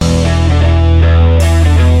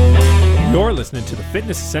listening to the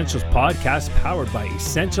Fitness Essentials podcast powered by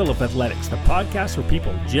Essential of Athletics, the podcast for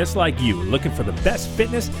people just like you looking for the best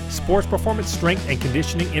fitness, sports performance, strength, and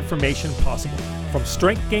conditioning information possible. From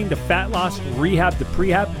strength gain to fat loss, rehab to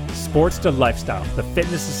prehab, sports to lifestyle, the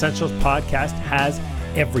Fitness Essentials podcast has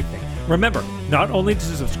everything. Remember, not only to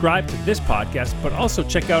subscribe to this podcast, but also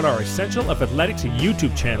check out our Essential of Athletics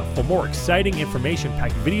YouTube channel for more exciting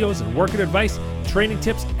information-packed videos and workout advice, training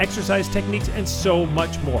tips, exercise techniques, and so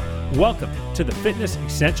much more. Welcome to the Fitness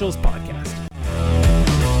Essentials podcast.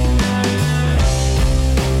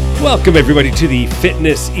 Welcome, everybody, to the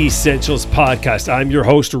Fitness Essentials podcast. I'm your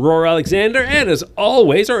host, Roar Alexander, and as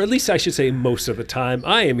always, or at least I should say most of the time,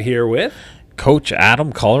 I am here with Coach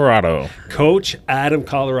Adam Colorado. Coach Adam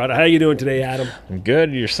Colorado. How are you doing today, Adam? I'm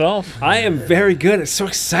good. Yourself? I am very good. It's so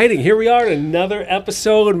exciting. Here we are in another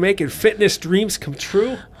episode making fitness dreams come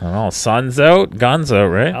true. Oh, sun's out, guns out,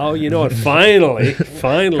 right? Oh, you know what? Finally.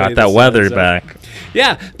 Got that weather back.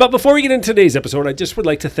 Yeah, but before we get into today's episode, I just would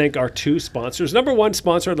like to thank our two sponsors. Number one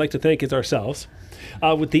sponsor I'd like to thank is ourselves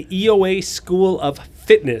with the EOA School of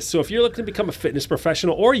Fitness. So if you're looking to become a fitness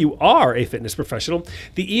professional or you are a fitness professional,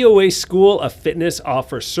 the EOA School of Fitness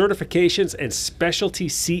offers certifications and specialty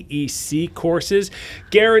CEC courses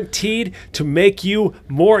guaranteed to make you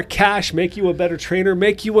more cash, make you a better trainer,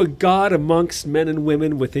 make you a god amongst men and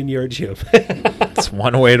women within your gym. That's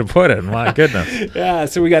one way to put it. My goodness. Yeah,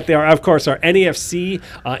 so we got there, of course, our NAFC,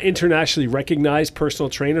 internationally recognized personal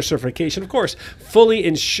trainer certification. Of course, fully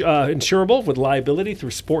insurable with liability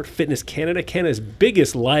through Sport Fitness Canada, Canada's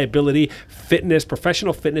biggest liability fitness,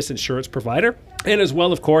 professional fitness insurance provider. And as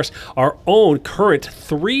well, of course, our own current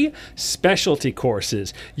 3 specialty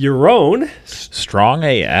courses. Your own Strong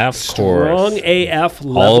AF Strong course. AF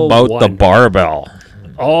level All about 1. the barbell.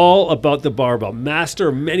 All about the barbell.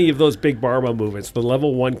 Master many of those big barbell movements, the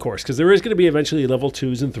level 1 course, because there is going to be eventually level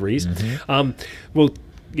 2s and 3s. Mm-hmm.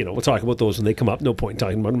 We'll talk about those when they come up. No point in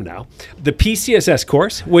talking about them now. The PCSS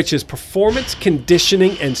course, which is Performance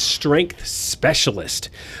Conditioning and Strength Specialist,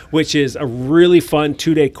 which is a really fun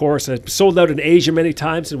 2-day course. I've sold out in Asia many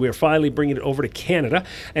times, and we're finally bringing it over to Canada.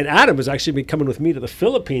 And Adam has actually been coming with me to the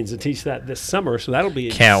Philippines to teach that this summer, so that'll be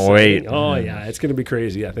Can't exciting. wait. Oh, yeah, it's going to be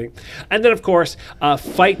crazy, I think. And then, of course,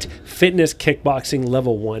 Fight Fitness Kickboxing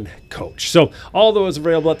Level 1 Coach. So all those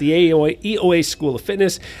available at the EOA School of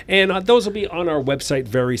Fitness, and those will be on our website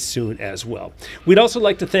very soon as well. We'd also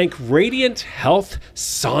like to thank Radiant Health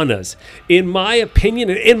Saunas. In my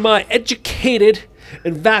opinion, and in my educated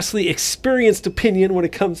and vastly experienced opinion when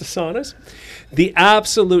it comes to saunas, the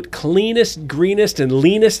absolute cleanest, greenest, and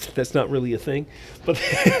leanest, that's not really a thing, but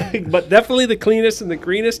definitely the cleanest and the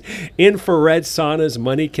greenest infrared saunas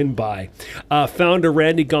money can buy. Founder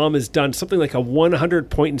Randy Gom has done something like a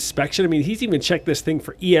 100-point inspection. I mean, he's even checked this thing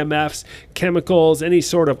for EMFs, chemicals, any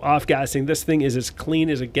sort of off-gassing. This thing is as clean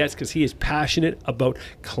as it gets because he is passionate about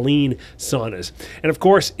clean saunas. And of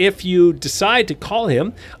course, if you decide to call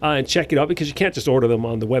him and check it out, because you can't just order them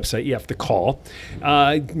on the website, you have to call,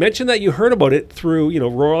 mention that you heard about it through,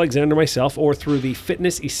 Roar Alexander, myself, or through the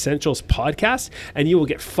Fitness Essentials podcast, and you will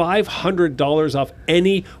get $500 off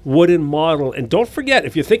any wooden model. And don't forget,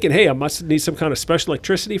 if you're thinking, hey, I must need some kind of special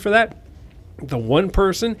electricity for that, the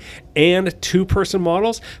 1-person and 2-person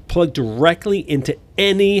models plug directly into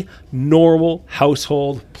any normal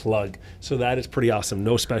household plug. So that is pretty awesome.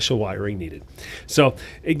 No special wiring needed. So,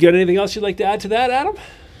 you got anything else you'd like to add to that, Adam?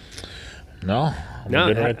 No, I'm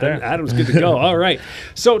good right there. Adam's good to go. All right.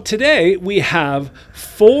 So today we have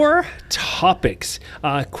 4 topics,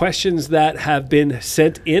 questions that have been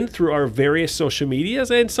sent in through our various social medias,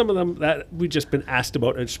 and some of them that we've just been asked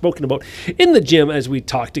about and spoken about in the gym as we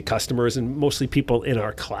talk to customers and mostly people in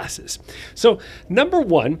our classes. So number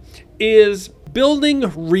 1 is building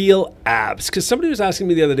real abs, because somebody was asking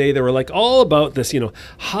me the other day, they were like all about this,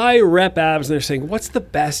 high rep abs, and they're saying, what's the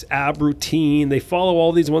best ab routine? They follow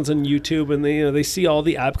all these ones on YouTube, and they see all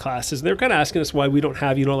the ab classes, and they're kind of asking us why we don't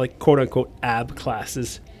have, like quote unquote ab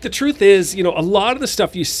classes. The truth is, a lot of the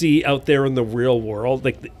stuff you see out there in the real world,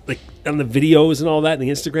 like on the videos and all that, and the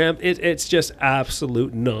Instagram, it's just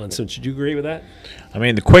absolute nonsense. Would you agree with that? I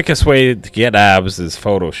mean, the quickest way to get abs is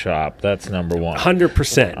Photoshop. That's number 1.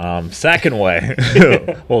 100%. Second way,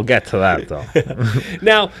 we'll get to that, though.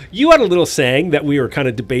 Now, you had a little saying that we were kind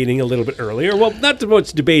of debating a little bit earlier. Well, not so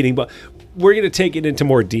much debating, but we're going to take it into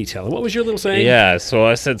more detail. What was your little saying? Yeah, so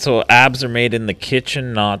I said, abs are made in the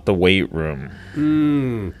kitchen, not the weight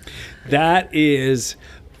room. That is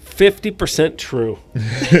 50% true.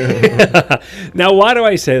 Now, why do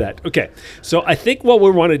I say that? Okay, so I think what we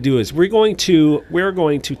want to do is we're going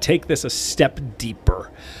to take this a step deeper.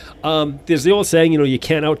 There's the old saying, you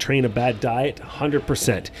can't out-train a bad diet.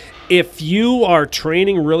 100%. If you are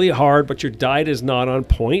training really hard, but your diet is not on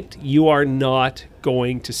point, you are not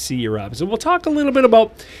going to see your abs. And we'll talk a little bit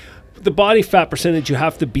about the body fat percentage you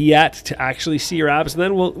have to be at to actually see your abs. And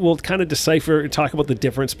then we'll kind of decipher and talk about the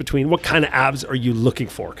difference between what kind of abs are you looking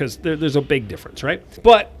for, because there's a big difference, right?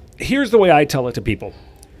 But here's the way I tell it to people.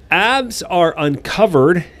 Abs are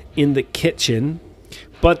uncovered in the kitchen,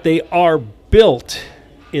 but they are built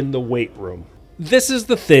in the weight room. This is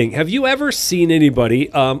the thing. Have you ever seen anybody,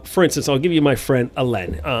 for instance, I'll give you my friend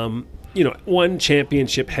Alain, one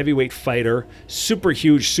championship heavyweight fighter, super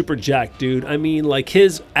huge, super jacked dude. I mean, like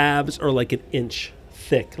his abs are like an inch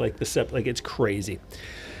thick, like it's crazy.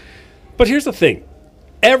 But here's the thing.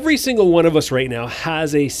 Every single one of us right now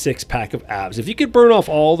has a 6-pack of abs. If you could burn off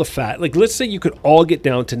all the fat, like let's say you could all get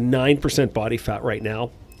down to 9% body fat right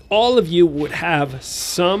now, all of you would have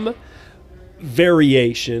some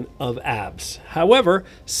variation of abs. However,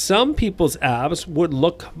 some people's abs would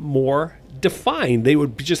look more defined. They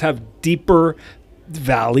would just have deeper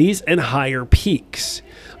valleys and higher peaks,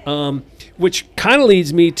 which kind of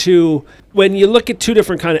leads me to, when you look at two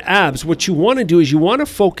different kind of abs, what you want to do is you want to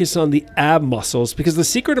focus on the ab muscles, because the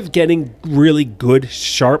secret of getting really good,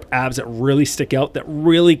 sharp abs that really stick out, that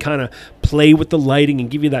really kind of play with the lighting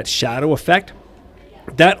and give you that shadow effect,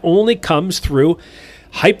 that only comes through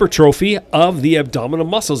hypertrophy of the abdominal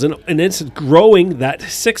muscles, and it's growing that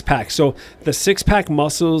 6-pack. So the 6-pack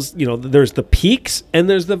muscles, there's the peaks and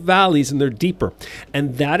there's the valleys, and they're deeper,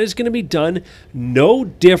 and that is going to be done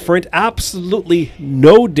absolutely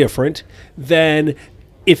no different than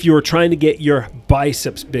if you were trying to get your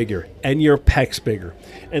biceps bigger and your pecs bigger,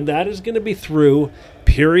 and that is going to be through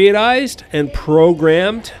periodized and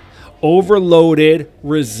programmed overloaded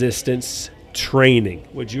resistance training.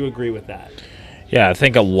 Would you agree with that? Yeah, I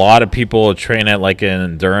think a lot of people train at like an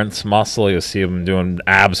endurance muscle. You'll see them doing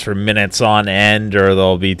abs for minutes on end, or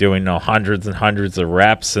they'll be doing hundreds and hundreds of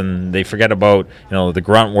reps, and they forget about the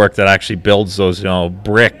grunt work that actually builds those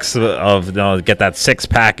bricks of get that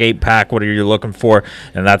 6-pack, 8-pack, what are you looking for,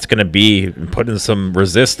 and that's going to be putting some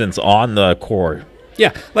resistance on the core.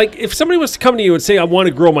 Yeah, like if somebody was to come to you and say, I want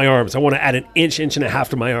to grow my arms, I want to add an inch and a half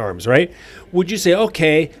to my arms, right? Would you say,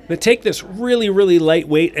 okay, now take this really, really light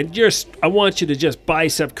weight and I want you to just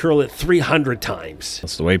bicep curl it 300 times.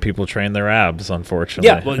 That's the way people train their abs, unfortunately.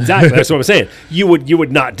 Yeah, well, exactly. That's what I'm saying. You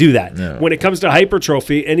would not do that. No. When it comes to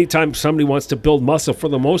hypertrophy, anytime somebody wants to build muscle, for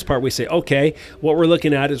the most part, we say, okay, what we're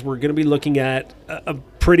looking at is we're going to be looking at a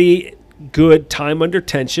pretty good time under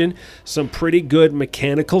tension, some pretty good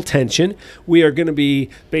mechanical tension. We are going to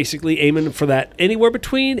be basically aiming for that anywhere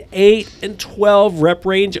between 8 and 12 rep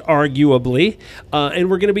range, arguably, and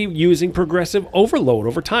we're going to be using progressive overload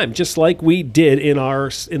over time, just like we did in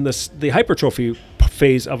the hypertrophy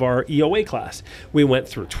phase of our EOA class. We went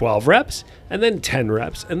through 12 reps and then 10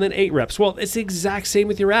 reps and then 8 reps. Well, it's the exact same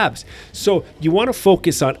with your abs. So you want to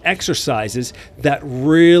focus on exercises that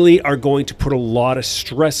really are going to put a lot of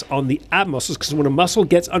stress on the ab muscles, because when a muscle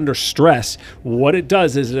gets under stress, what it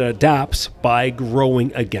does is it adapts by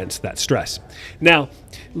growing against that stress. Now,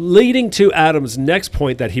 leading to Adam's next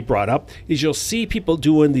point that he brought up is you'll see people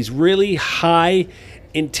doing these really high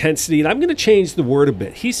intensity, and I'm going to change the word a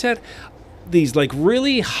bit. He said these like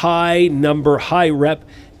really high rep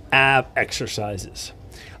ab exercises.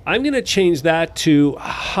 I'm going to change that to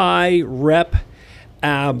high rep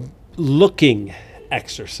ab looking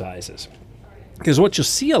exercises. Because what you'll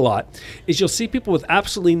see a lot is you'll see people with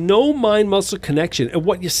absolutely no mind muscle connection. And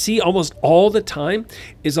what you see almost all the time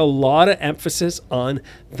is a lot of emphasis on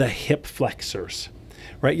the hip flexors.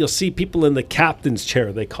 Right? You'll see people in the captain's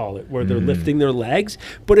chair, they call it, where they're lifting their legs.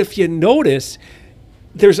 But if you notice,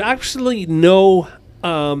 there's actually no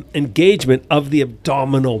engagement of the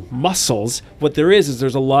abdominal muscles. What there is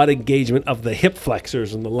there's a lot of engagement of the hip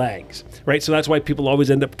flexors and the legs, right? So that's why people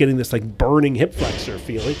always end up getting this like burning hip flexor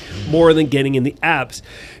feeling more than getting in the abs.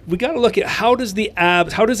 We got to look at how does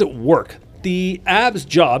it work? The abs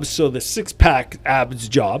job, so the 6-pack abs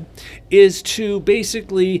job, is to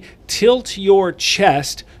basically tilt your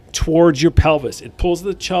chest towards your pelvis. It pulls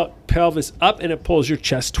the pelvis up and it pulls your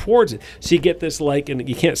chest towards it. So you get this and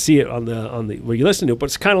you can't see it on the where you listen to it, but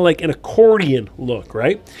it's kind of like an accordion look,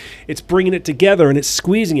 right? It's bringing it together and it's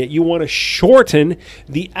squeezing it. You want to shorten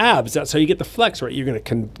the abs. That's how you get the flex, right? You're going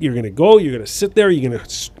to sit there, you're going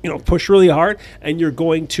to push really hard, and you're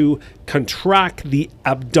going to contract the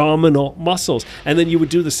abdominal muscles. And then you would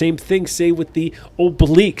do the same thing, say, with the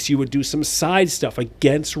obliques. You would do some side stuff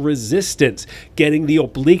against resistance, getting the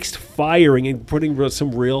obliques firing and putting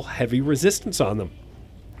some real heavy resistance on them.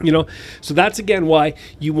 So that's again why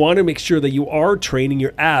you want to make sure that you are training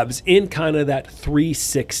your abs in kind of that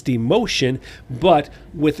 360 motion, but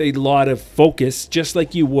with a lot of focus, just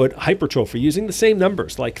like you would hypertrophy, using the same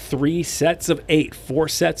numbers, like 3 sets of 8, 4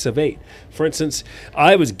 sets of 8. For instance,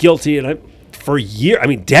 I was guilty, and for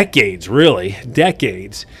decades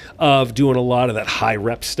of doing a lot of that high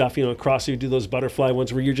rep stuff. Across you do those butterfly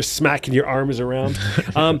ones where you're just smacking your arms around.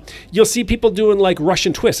 You'll see people doing like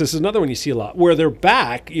Russian twists. This is another one you see a lot, where their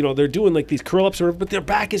back, they're doing like these curl ups, but their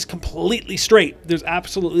back is completely straight. There's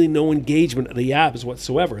absolutely no engagement of the abs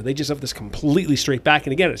whatsoever. They just have this completely straight back.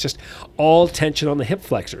 And again, it's just all tension on the hip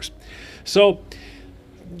flexors. So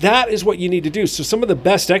that is what you need to do. So some of the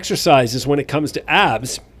best exercises when it comes to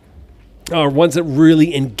abs are ones that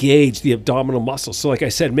really engage the abdominal muscles. So like I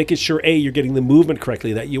said, making sure, you're getting the movement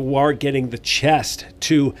correctly, that you are getting the chest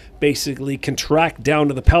to basically contract down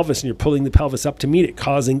to the pelvis and you're pulling the pelvis up to meet it,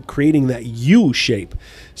 creating that U shape.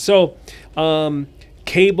 So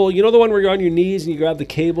cable, the one where you're on your knees and you grab the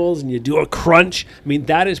cables and you do a crunch.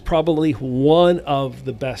 That is probably one of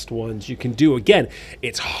the best ones you can do. Again,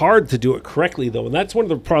 it's hard to do it correctly though, and that's one of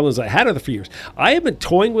the problems I had with it for years. I have been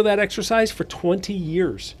toying with that exercise for 20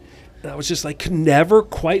 years. I was just like, could never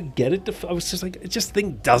quite get it. I was just like,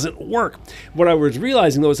 thing doesn't work. What I was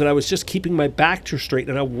realizing though is that I was just keeping my back too straight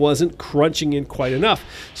and I wasn't crunching in quite enough.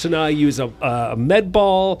 So now I use a med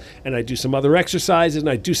ball and I do some other exercises and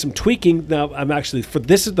I do some tweaking. Now I'm actually,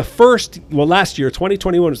 last year,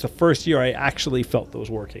 2021 was the first year I actually felt those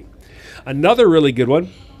working. Another really good one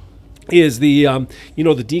is the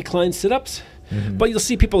decline sit-ups. Mm-hmm. But you'll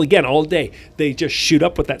see people, again, all day, they just shoot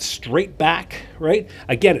up with that straight back, right?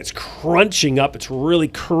 Again, it's crunching up. It's really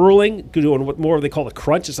curling, doing what more they call a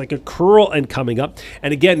crunch. It's like a curl and coming up.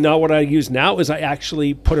 And again, now what I use now is I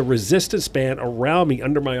actually put a resistance band around me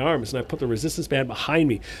under my arms, and I put the resistance band behind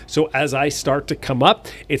me. So as I start to come up,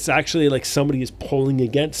 it's actually like somebody is pulling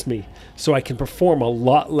against me. So I can perform a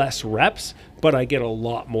lot less reps, but I get a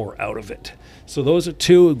lot more out of it. So those are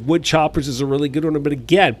two. Wood choppers is a really good one. But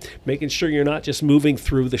again, making sure you're not just moving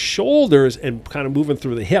through the shoulders and kind of moving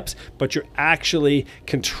through the hips, but you're actually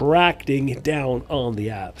contracting down on the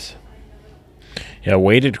abs. Yeah,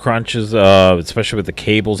 weighted crunches, especially with the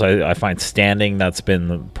cables, I find standing, that's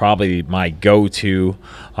been probably my go-to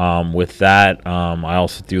with that. I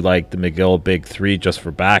also do like the McGill Big 3 just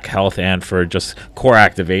for back health and for just core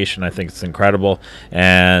activation. I think it's incredible.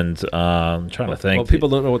 And I'm trying to think. Well, people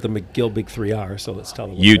don't know what the McGill Big 3 are, so let's tell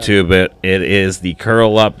them. YouTube, it is the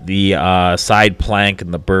curl up, the side plank,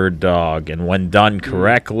 and the bird dog. And when done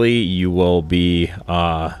correctly, you will be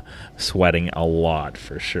sweating a lot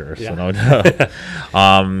for sure. Yeah. So no doubt.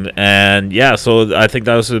 And yeah, so I think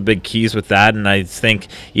those are the big keys with that. And I think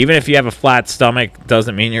even if you have a flat stomach,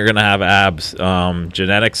 doesn't mean you're going to have abs.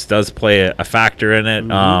 Genetics does play a factor in it.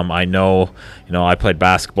 Mm-hmm. I know, I played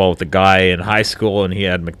basketball with a guy in high school and he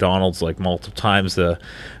had McDonald's like multiple times a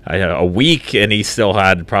week, and he still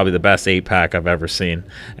had probably the best 8-pack I've ever seen.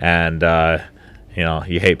 And,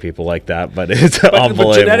 you hate people like that, but it's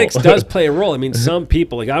unbelievable. But genetics does play a role. I mean, some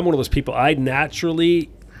people, like I'm one of those people, I naturally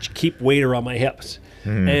keep weight around my hips.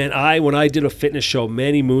 And when I did a fitness show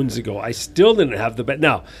many moons ago, I still didn't have the best.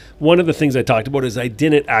 Now, one of the things I talked about is I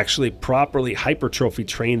didn't actually properly hypertrophy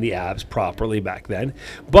train the abs properly back then.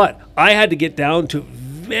 But I had to get down to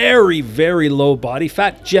very, very low body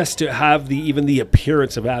fat just to have even the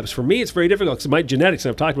appearance of abs. For me, it's very difficult because my genetics, and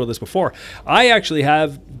I've talked about this before, I actually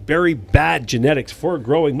have very bad genetics for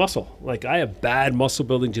growing muscle. Like I have bad muscle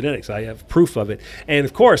building genetics. I have proof of it. And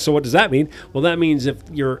of course, so what does that mean? Well, that means if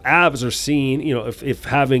your abs are seen, if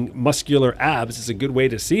having muscular abs is a good way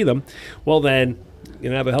to see them, well then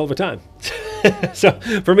you're going to have a hell of a time. So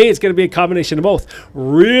for me, it's going to be a combination of both.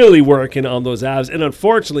 Really working on those abs and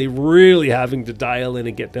unfortunately really having to dial in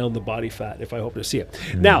and get down the body fat if I hope to see it.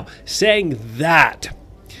 Mm-hmm. Now, saying that,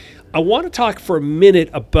 I want to talk for a minute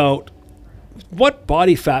about what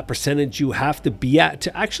body fat percentage you have to be at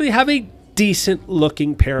to actually have a decent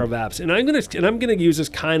looking pair of abs. And I'm going to use this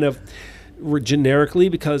kind of generically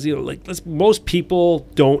because, most people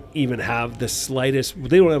don't even have the slightest,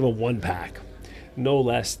 they don't have a 1-pack. No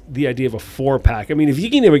less the idea of a 4-pack. I mean, if you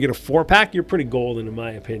can ever get a 4-pack, you're pretty golden in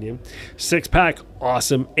my opinion. 6-pack,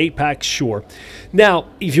 awesome. 8-pack, sure. Now,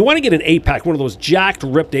 if you want to get an 8-pack, one of those jacked,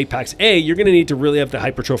 ripped 8-packs, you're going to need to really have the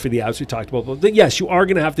hypertrophy of the abs we talked about. But yes, you are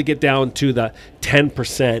going to have to get down to the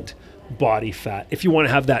 10% body fat if you want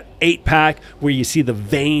to have that 8-pack where you see the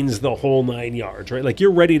veins the whole 9 yards, right? Like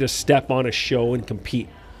you're ready to step on a show and compete.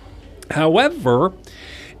 However,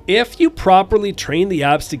 if you properly train the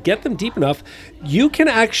abs to get them deep enough, you can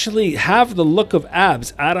actually have the look of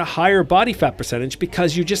abs at a higher body fat percentage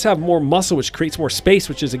because you just have more muscle, which creates more space,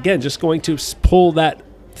 which is, again, just going to pull that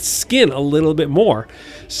skin a little bit more.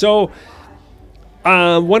 So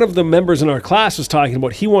one of the members in our class was talking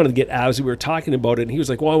about he wanted to get abs. We were talking about it, and he was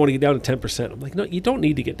like, well, I want to get down to 10%. I'm like, no, you don't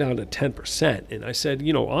need to get down to 10%. And I said,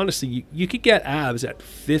 honestly, you could get abs at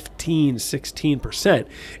 15, 16%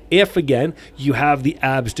 if, again, you have the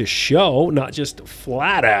abs to show, not just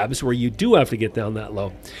flat abs where you do have to get down that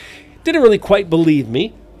low. Didn't really quite believe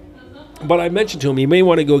me, but I mentioned to him, you may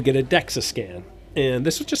want to go get a DEXA scan. And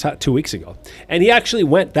this was just 2 weeks ago. And he actually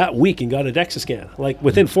went that week and got a DEXA scan. Like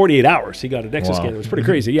within 48 hours, he got a DEXA scan. It was pretty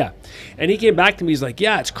crazy, yeah. And he came back to me. He's like,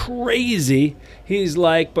 yeah, it's crazy. He's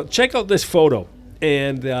like, but check out this photo.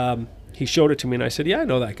 And he showed it to me. And I said, yeah, I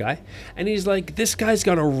know that guy. And he's like, this guy's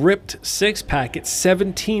got a ripped six-pack at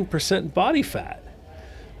 17% body fat.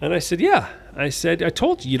 And I said, yeah. I said, I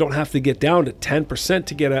told you don't have to get down to 10%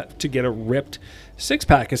 to get a ripped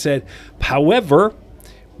six-pack. I said, however,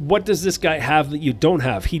 what does this guy have that you don't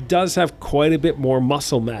have? He does have quite a bit more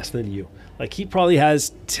muscle mass than you. Like he probably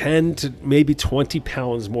has 10 to maybe 20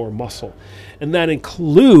 pounds more muscle. And that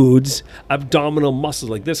includes abdominal muscles.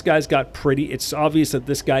 Like this guy's got it's obvious that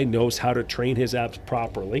this guy knows how to train his abs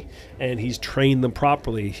properly and he's trained them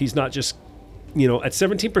properly. He's not just, at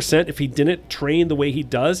 17%, if he didn't train the way he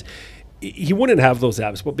does, he wouldn't have those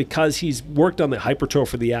abs, but because he's worked on the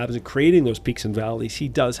hypertrophy of the abs and creating those peaks and valleys, he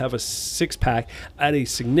does have a six-pack at a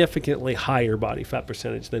significantly higher body fat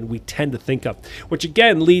percentage than we tend to think of, which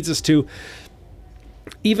again leads us to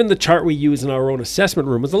even the chart we use in our own assessment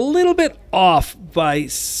room is a little bit off by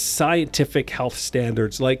scientific health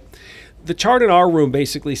standards. Like the chart in our room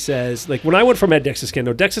basically says, like when I went for my DEXA scan,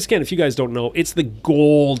 DEXA scan, if you guys don't know, it's the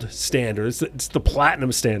gold standard. It's the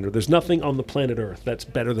platinum standard. There's nothing on the planet Earth that's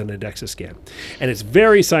better than a DEXA scan. And it's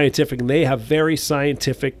very scientific, and they have very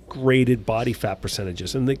scientific graded body fat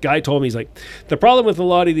percentages. And the guy told me, he's like, the problem with a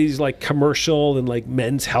lot of these like commercial and like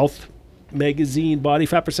Men's Health magazine body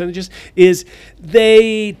fat percentages is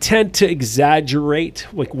they tend to exaggerate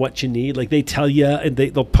like what you need. Like they tell you and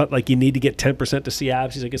they'll put like you need to get 10% to see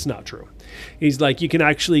abs. He's like, it's not true. He's like, you can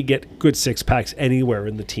actually get good six packs anywhere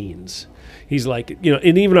in the teens. He's like,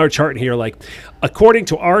 and even our chart here, like according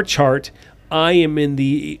to our chart, I am in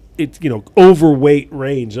the overweight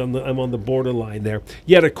range. I'm on the borderline there.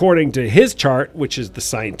 Yet according to his chart, which is the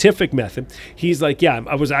scientific method, he's like, yeah,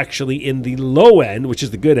 I was actually in the low end, which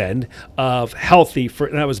is the good end of healthy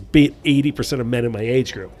and I was 80% of men in my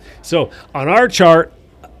age group. So on our chart,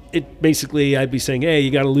 it basically I'd be saying, hey,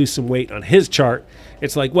 you got to lose some weight. On his chart,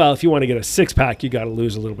 it's like, well, if you want to get a six-pack, you got to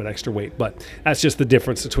lose a little bit extra weight. But that's just the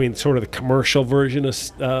difference between sort of the commercial version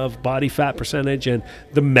of body fat percentage and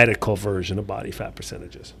the medical version of body fat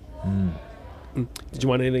percentages. Did you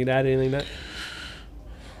want anything to add? Anything to that?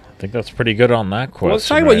 I think that's pretty good on that question. Well, let's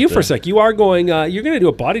talk about you for a sec. You are going, you're going to do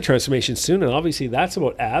a body transformation soon, and obviously that's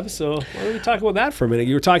about abs. So why don't we talk about that for a minute?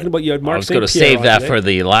 You were talking about you had Mark St. Pierre. I was going to save that for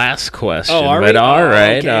the last question. Oh, but all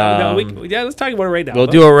right. Okay. Yeah, let's talk about it right now. We'll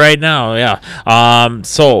do it right now. Yeah.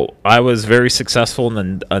 So I was very successful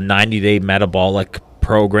in a 90-day metabolic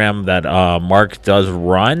program that Mark does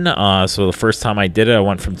run. So the first time I did it, I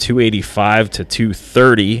went from 285 to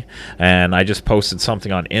 230, and I just posted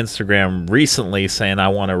something on Instagram recently saying I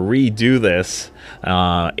want to redo this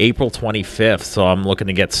April 25th. So I'm looking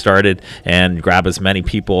to get started and grab as many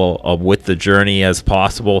people with the journey as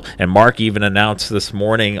possible. And Mark even announced this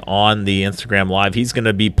morning on the Instagram Live he's going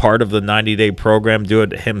to be part of the 90-day program, do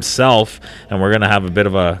it himself, and we're going to have a bit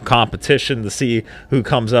of a competition to see who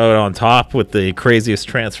comes out on top with the craziest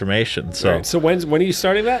transformation. So, right. So when are you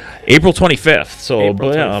starting that? April 25th. So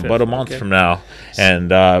April 25th. About a month from now, and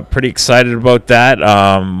pretty excited about that.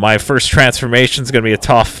 My first transformation is going to be a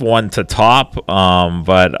tough one to top,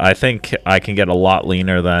 but I think I can get a lot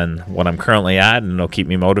leaner than what I'm currently at, and it'll keep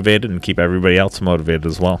me motivated and keep everybody else motivated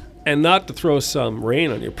as well. And not to throw some rain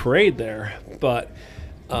on your parade there, but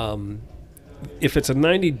if it's a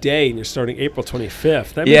 90-day and you're starting April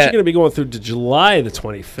 25th, that means you're going to be going through to July the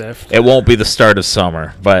 25th. It won't be the start of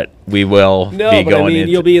summer, but we will be going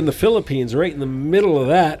into... you'll be in the Philippines right in the middle of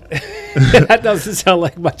that. That doesn't sound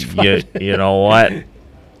like much fun. You know what?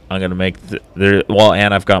 I'm going to make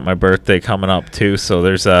and I've got my birthday coming up too, so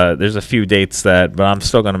there's a few dates but I'm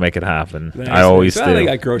still going to make it happen. Nice. I always do. I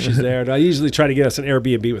got groceries there, and I usually try to get us an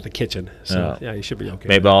Airbnb with a kitchen. So yeah, you should be okay.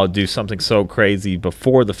 Maybe I'll do something so crazy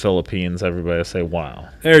before the Philippines, everybody will say, wow.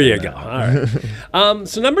 There you go. All right.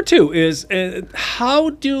 So number 2 is how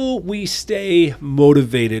do we stay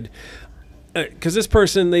motivated because this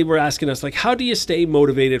person, they were asking us, like, how do you stay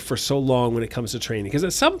motivated for so long when it comes to training? Because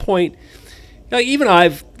at some point, like, even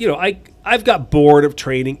I've got bored of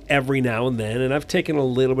training every now and then, and I've taken a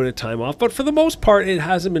little bit of time off. But for the most part, it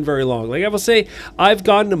hasn't been very long. Like, I will say, I've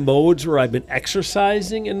gone to modes where I've been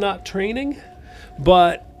exercising and not training,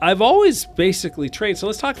 but I've always basically trained. So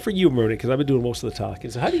let's talk for you, Murray, because I've been doing most of the talking.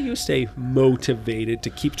 So how do you stay motivated to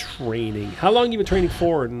keep training? How long have you been training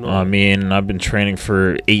for? I mean, I've been training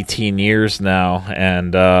for 18 years now.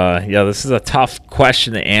 And, this is a tough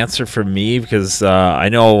question to answer for me because I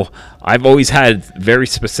know I've always had very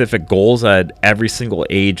specific goals at every single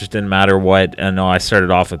age. It didn't matter what. I know I started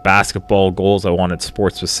off with basketball goals. I wanted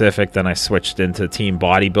sport specific. Then I switched into team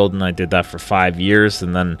bodybuilding. I did that for 5 years.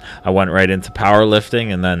 And then I went right into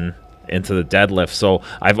powerlifting and then into the deadlift. So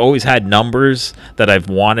I've always had numbers that I've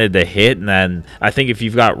wanted to hit. And then I think if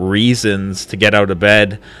you've got reasons to get out of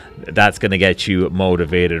bed, that's going to get you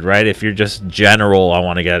motivated, right? If you're just general, I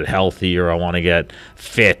want to get healthy or I want to get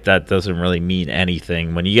fit, that doesn't really mean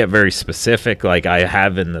anything. When you get very specific, like I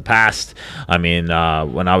have in the past, I mean,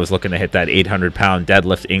 when I was looking to hit that 800-pound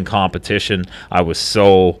deadlift in competition, I was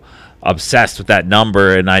so obsessed with that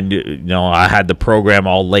number, and I knew, I had the program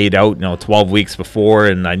all laid out, 12 weeks before,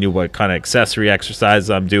 and I knew what kind of accessory exercises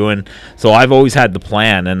I'm doing. So I've always had the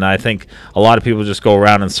plan, and I think a lot of people just go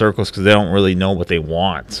around in circles because they don't really know what they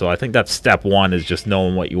want. So I think that's step one, is just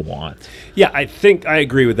knowing what you want. Yeah, I think I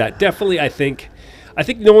agree with that. Definitely, I think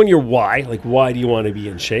knowing your why, like why do you want to be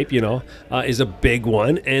in shape, is a big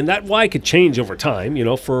one. And that why could change over time.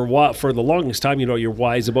 For the longest time, your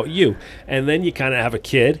why is about you. And then you kind of have a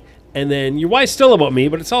kid. And then your why is still about me,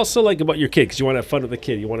 but it's also like about your kid because you want to have fun with the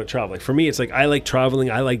kid. You want to travel. Like for me, it's like I like traveling.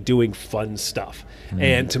 I like doing fun stuff.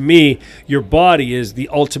 And to me, your body is the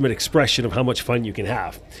ultimate expression of how much fun you can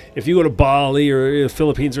have. If you go to Bali or the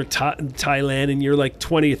Philippines or Thailand and you're like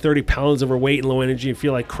 20 or 30 pounds overweight and low energy and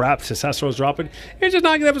feel like crap, testosterone's dropping, you're just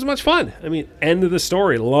not going to have as much fun. I mean, end of the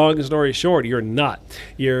story. Long story short, you're not.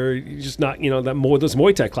 You're just not, those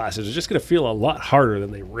Muay Thai classes are just going to feel a lot harder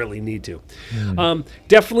than they really need to.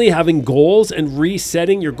 Definitely having goals and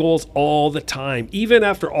resetting your goals all the time. Even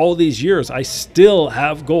after all these years, I still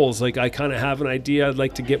have goals. Like I kind of have an idea I'd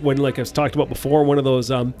like to get one, like I've talked about before, one of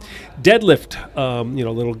those deadlift,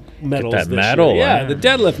 little medals. Get that medal. Yeah, the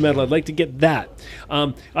deadlift medal. I'd like to get that.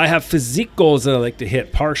 I have physique goals that I like to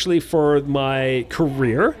hit, partially for my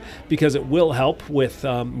career because it will help with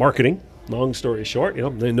marketing. Long story short,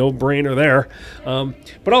 no brainer there.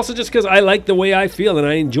 But also just because I like the way I feel and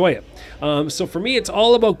I enjoy it. So for me, it's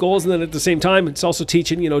all about goals. And then at the same time, it's also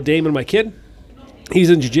teaching, Damon, my kid. He's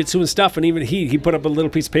in jiu-jitsu and stuff, and even he put up a little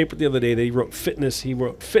piece of paper the other day that he wrote fitness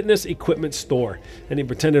equipment store, and he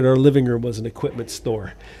pretended our living room was an equipment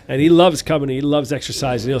store. And he loves coming, he loves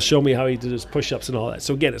exercising. He'll show me how he did his push-ups and all that.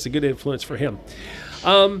 So again, it's a good influence for him.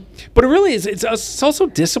 But it really is, it's also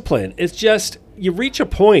discipline. It's just, you reach a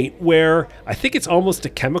point where I think it's almost a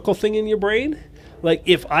chemical thing in your brain. Like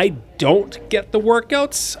if I don't get the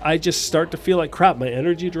workouts, I just start to feel like crap. My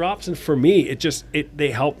energy drops. And for me,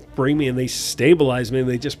 they help bring me and they stabilize me and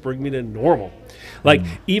they just bring me to normal. Like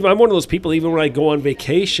even I'm one of those people, even when I go on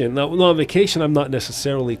vacation, on vacation, I'm not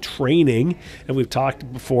necessarily training. And we've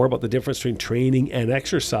talked before about the difference between training and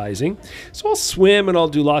exercising. So I'll swim and I'll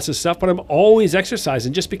do lots of stuff, but I'm always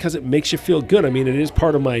exercising just because it makes you feel good. I mean, it is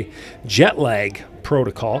part of my jet lag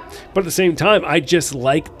protocol, but at the same time, I just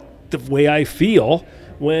like the way I feel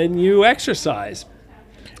when you exercise.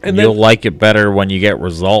 And you'll like it better when you get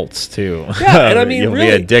results too. Yeah, and I mean, you'll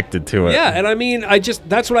really be addicted to it. Yeah, and I mean,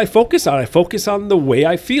 that's what I focus on. I focus on the way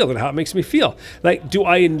I feel and how it makes me feel. Like, do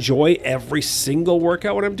I enjoy every single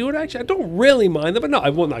workout when I'm doing it? Actually, I don't really mind them, but no, I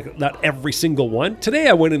will not every single one. Today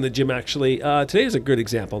I went in the gym, actually. Today is a good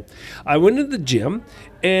example. I went into the gym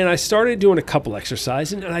and I started doing a couple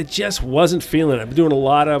exercises and I just wasn't feeling it. I've been doing a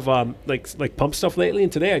lot of like pump stuff lately,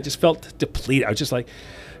 and today I just felt depleted. I was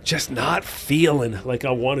just not feeling like I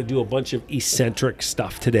want to do a bunch of eccentric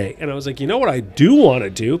stuff today. And I was like, you know what I do want to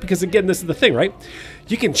do? Because again, this is the thing, right?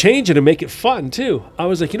 You can change it and make it fun too. I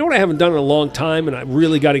was like, you know what I haven't done in a long time and I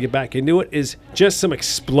really got to get back into it is just some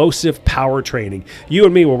explosive power training. You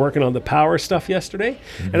and me were working on the power stuff yesterday.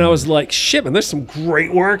 And I was like, shit, man, there's some great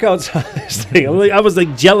workouts on this thing. I was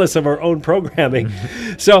like jealous of our own programming.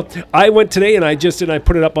 So I went today and I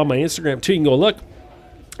put it up on my Instagram too. You can go look.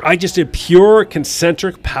 I just did pure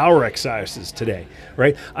concentric power exercises today,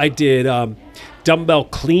 right? I did dumbbell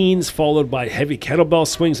cleans followed by heavy kettlebell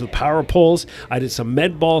swings with power pulls. I did some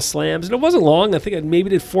med ball slams, and it wasn't long. I think I maybe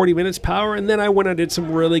did 40 minutes power, and then I went and did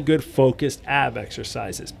some really good focused ab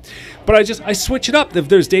exercises. But I switch it up. If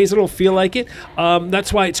there's days I don't feel like it,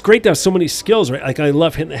 that's why it's great to have so many skills, right? Like I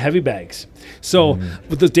love hitting the heavy bags. So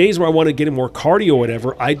with the days where I want to get in more cardio or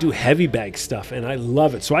whatever, I do heavy bag stuff, and I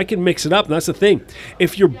love it. So I can mix it up, and that's the thing.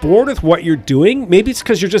 If you're bored with what you're doing, maybe it's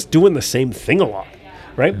because you're just doing the same thing a lot,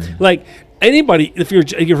 right? Like anybody, if you're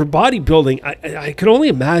bodybuilding, I can only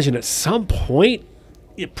imagine at some point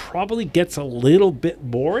it probably gets a little bit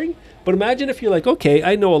boring. But imagine if you're like, okay,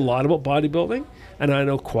 I know a lot about bodybuilding, and I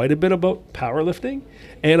know quite a bit about powerlifting,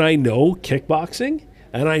 and I know kickboxing,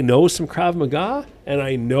 and I know some Krav Maga, and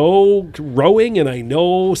I know rowing, and I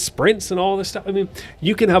know sprints and all this stuff. I mean,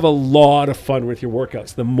 you can have a lot of fun with your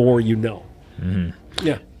workouts the more you know.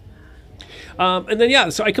 Yeah. And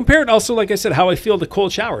then, so I compare it also, like I said, how I feel the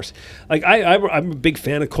cold showers. Like I'm a big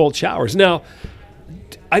fan of cold showers. Now,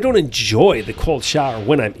 I don't enjoy the cold shower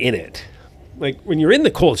when I'm in it. Like when you're in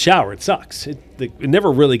the cold shower, it sucks. It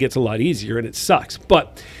never really gets a lot easier, and it sucks.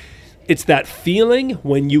 But it's that feeling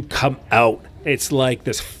when you come out. It's like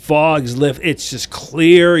this fog's lift. It's just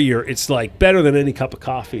clear. It's like better than any cup of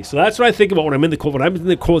coffee. So that's what I think about when I'm in the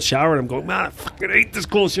cold shower and I'm going, man, I fucking hate this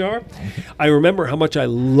cold shower. I remember how much I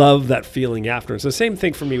love that feeling after. It's the same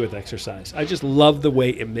thing for me with exercise. I just love the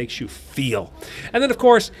way it makes you feel. And then, of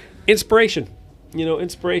course, inspiration.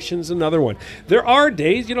 Inspiration's another one. There are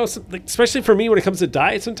days, especially for me when it comes to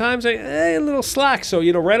diet, sometimes a little slack. So,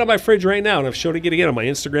 right on my fridge right now, and I've showed it again on my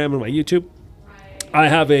Instagram and my YouTube, I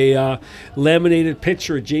have a laminated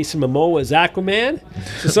picture of Jason Momoa as Aquaman.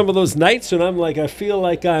 So some of those nights when I feel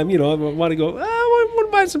like I want to go, I want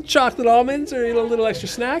to buy some chocolate almonds or, a little extra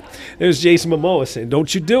snack. There's Jason Momoa saying,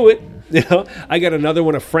 don't you do it. I got another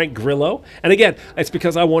one of Frank Grillo. And again, it's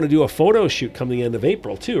because I want to do a photo shoot come the end of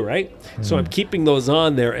April too, right? So I'm keeping those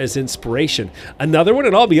on there as inspiration. Another one,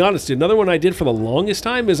 and I'll be honest, another one I did for the longest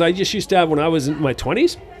time is I just used to have when I was in my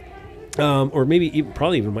 20s, or maybe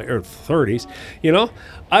probably even my early 30s,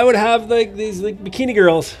 I would have these bikini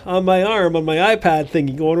girls on my arm on my iPad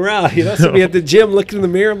thingy going around, So be at the gym looking in the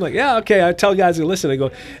mirror. I'm like, yeah, okay. I tell guys who listen, I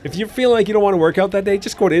go, if you feel like you don't want to work out that day,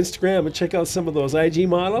 just go to Instagram and check out some of those IG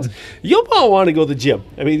models. You'll all want to go to the gym.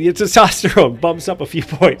 I mean, your testosterone bumps up a few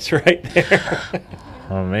points right there.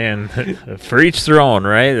 Oh man, for each their own,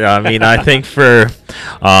 right? I mean, I think for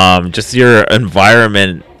just your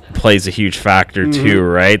environment plays a huge factor too,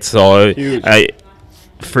 right? So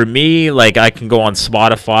for me, like I can go on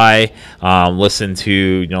Spotify, listen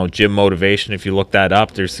to gym motivation. If you look that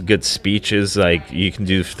up, there's good speeches like you can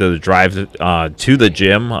do the drive to the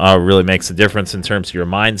gym. Really makes a difference in terms of your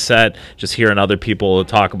mindset. Just hearing other people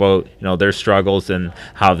talk about their struggles and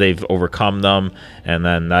how they've overcome them, and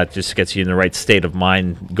then that just gets you in the right state of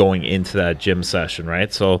mind going into that gym session,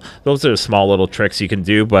 right? So those are small little tricks you can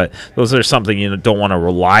do, but those are something you don't want to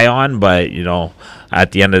rely on, but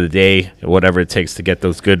at the end of the day, whatever it takes to get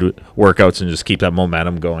those good workouts and just keep that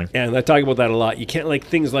momentum going. Yeah, and I talk about that a lot. You can't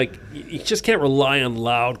you just can't rely on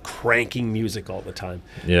loud cranking music all the time.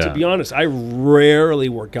 Yeah. To be honest, I rarely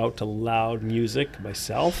work out to loud music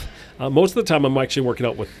myself. Most of the time I'm actually working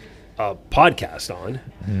out with a podcast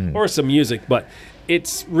on or some music, but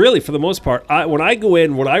it's really, for the most part, when I go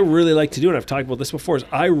in, what I really like to do, and I've talked about this before, is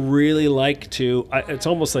I really like to, it's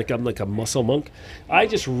almost like I'm like a muscle monk. I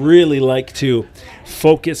just really like to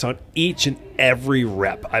focus on each and every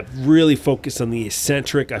rep. I really focus on the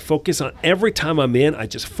eccentric. I focus on every time I'm in, I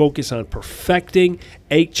just focus on perfecting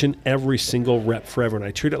each and every single rep forever. And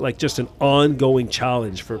I treat it like just an ongoing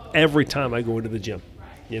challenge for every time I go into the gym.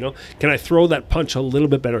 Can I throw that punch a little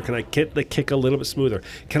bit better? Can I get the kick a little bit smoother?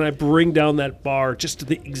 Can I bring down that bar just to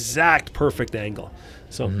the exact perfect angle?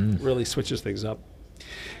 So really switches things up.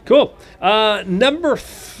 Cool. Number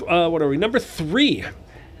 3.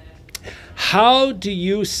 How do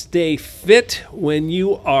you stay fit when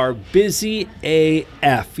you are busy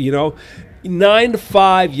AF? 9 to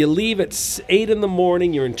 5, you leave at 8 in the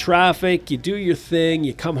morning, you're in traffic, you do your thing,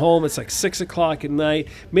 you come home, it's like 6 o'clock at night,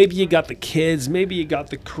 maybe you got the kids, maybe you got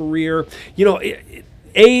the career,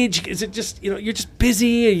 age, is it just, you're just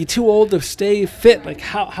busy, are you too old to stay fit? Like,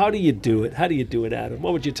 how do you do it? How do you do it, Adam?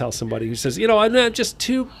 What would you tell somebody who says, I'm just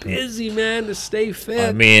too busy, man, to stay fit?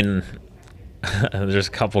 I mean, there's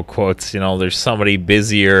a couple quotes, there's somebody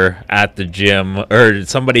busier at the gym, or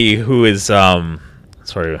somebody who is,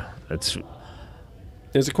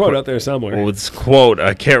 there's a quote out there somewhere. Well, it's a quote.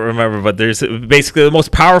 I can't remember, but there's basically the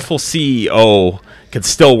most powerful CEO can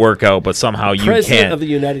still work out, but somehow you President can't. of the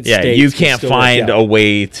United Yeah, States you can can't still work find out. a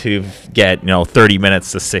way to get 30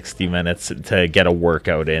 minutes to 60 minutes to get a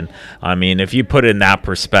workout in. I mean, if you put it in that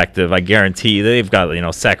perspective, I guarantee you they've got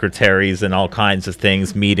secretaries and all kinds of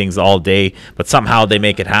things, meetings all day, but somehow they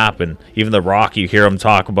make it happen. Even The Rock, you hear him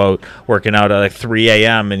talk about working out at like 3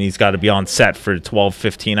 a.m. and he's got to be on set for 12,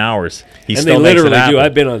 15 hours. He And still they makes it literally happen. do.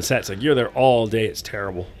 I've been on sets. Like, you're there all day. It's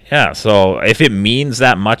terrible. Yeah, so if it means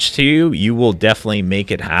that much to you, you will definitely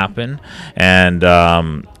make it happen. And,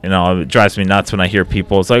 it drives me nuts when I hear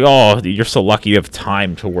people, it's like, oh, you're so lucky you have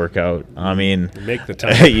time to work out. I mean, You make the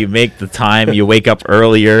time. you make the time, you wake up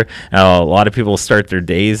earlier. A lot of people start their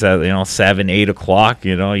days at, 7, 8 o'clock.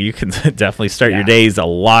 You can definitely start your days a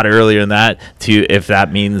lot earlier than that if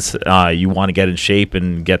that means you want to get in shape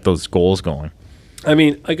and get those goals going. I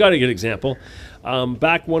mean, I got a good example.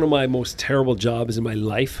 Back one of my most terrible jobs in my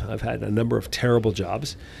life. I've had a number of terrible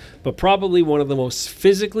jobs, but probably one of the most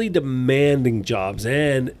physically demanding jobs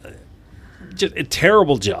and just a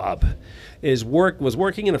terrible job was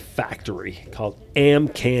working in a factory called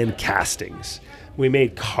Amcan Castings. We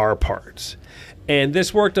made car parts, and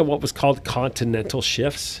this worked on what was called continental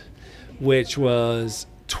shifts, which was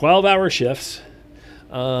 12-hour shifts.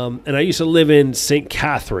 And I used to live in St.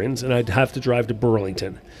 Catharines, and I'd have to drive to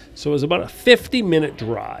Burlington. So it was about a 50-minute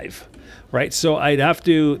drive, right? So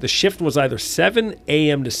the shift was either 7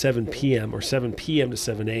 a.m. to 7 p.m. or 7 p.m. to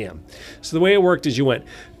 7 a.m. So the way it worked is you went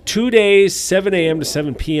 2 days, 7 a.m. to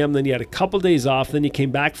 7 p.m., then you had a couple days off, then you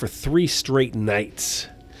came back for 3 straight nights.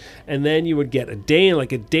 And then you would get a day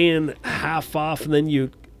and a half off, and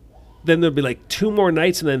then there'd be like 2 more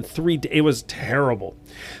nights and then 3 days. It was terrible.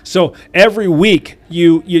 So every week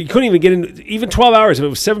you couldn't even get in, even 12 hours. If it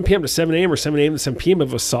was 7 p.m. to 7 a.m. or 7 a.m. to 7 p.m., if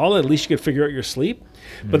it was solid, at least you could figure out your sleep.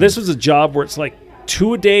 But this was a job where it's like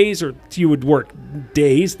 2 days, or you would work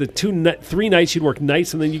days, 3 nights you'd work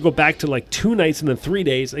nights, and then you go back to like 2 nights and then 3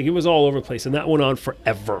 days. Like, it was all over the place, and that went on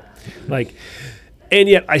forever. And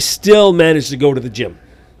yet I still managed to go to the gym.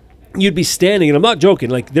 You'd be standing, and I'm not joking,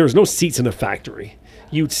 like, there was no seats in a factory.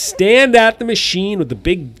 You'd stand at the machine with the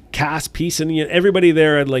big cast piece, and everybody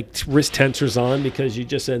there had like wrist tensors on, because you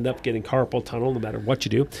just end up getting carpal tunnel no matter what you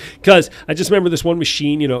do. Because I just remember this one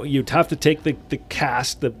machine, you'd have to take the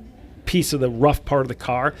cast, the piece of the rough part of the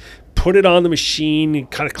car, put it on the machine, and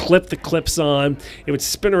kind of clip the clips on. It would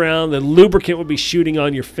spin around. The lubricant would be shooting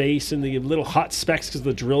on your face, and the little hot specks, because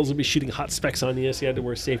the drills would be shooting hot specks on you, so you had to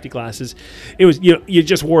wear safety glasses. It was, you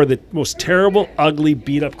just wore the most terrible, ugly,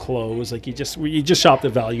 beat up clothes. Like, you just shopped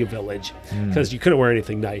at Value Village, because you couldn't wear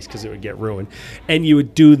anything nice because it would get ruined. And you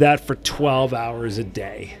would do that for 12 hours a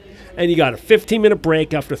day. And you got a 15-minute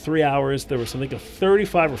break after 3 hours. There was something like a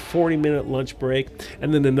 35 or 40-minute lunch break,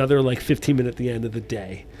 and then another like 15-minute at the end of the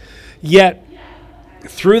day. Yet, all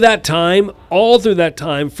through that time,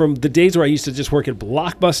 from the days where I used to just work at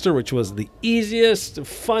Blockbuster, which was the easiest,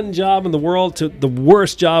 fun job in the world, to the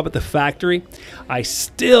worst job at the factory, I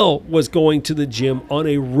still was going to the gym on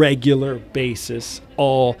a regular basis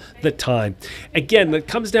all the time. Again, that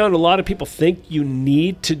comes down to a lot of people think you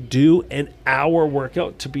need to do an hour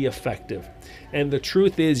workout to be effective. And the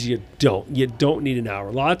truth is you don't. You don't need an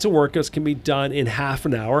hour. Lots of workouts can be done in half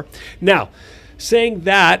an hour. Now, saying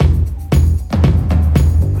that,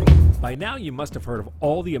 by now you must have heard of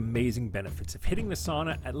all the amazing benefits of hitting the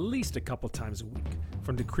sauna at least a couple times a week.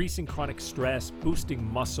 From decreasing chronic stress, boosting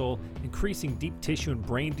muscle, increasing deep tissue and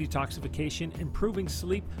brain detoxification, improving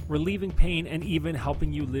sleep, relieving pain, and even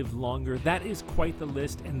helping you live longer. That is quite the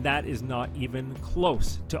list, and that is not even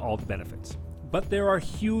close to all the benefits. But there are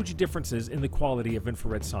huge differences in the quality of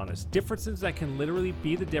infrared saunas. Differences that can literally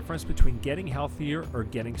be the difference between getting healthier or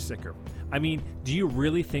getting sicker. I mean, do you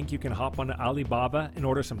really think you can hop onto Alibaba and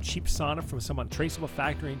order some cheap sauna from some untraceable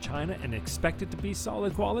factory in China and expect it to be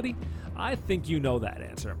solid quality? I think you know that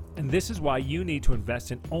answer. And this is why you need to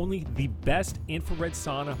invest in only the best infrared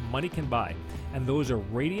sauna money can buy. And those are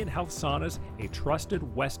Radiant Health Saunas, a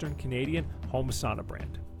trusted Western Canadian home sauna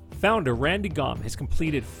brand. Founder Randy Gom has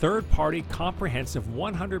completed third-party comprehensive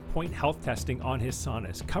 100-point health testing on his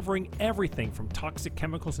saunas, covering everything from toxic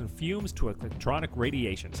chemicals and fumes to electronic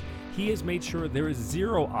radiations. He has made sure there is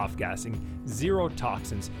zero off-gassing, zero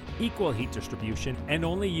toxins, equal heat distribution, and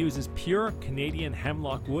only uses pure Canadian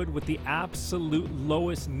hemlock wood with the absolute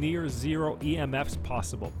lowest near-zero EMFs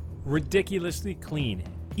possible. Ridiculously clean.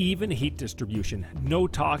 Even heat distribution, no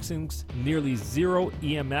toxins, nearly zero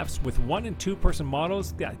EMFs with 1 and 2 person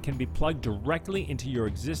models that can be plugged directly into your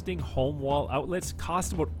existing home wall outlets,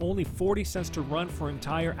 cost about only 40 cents to run for an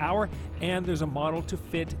entire hour, and there's a model to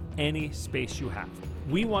fit any space you have.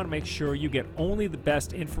 We want to make sure you get only the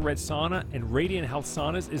best infrared sauna, and Radiant Health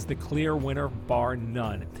Saunas is the clear winner, bar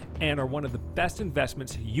none, and are one of the best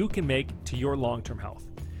investments you can make to your long-term health.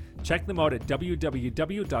 Check them out at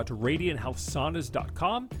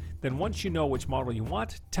www.radianthealthsaunas.com. Then once you know which model you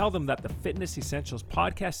want, tell them that the Fitness Essentials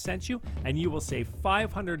podcast sent you, and you will save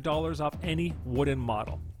 $500 off any wooden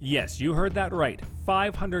model. Yes, you heard that right.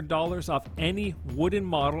 $500 off any wooden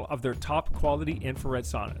model of their top quality infrared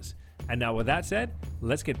saunas. And now with that said,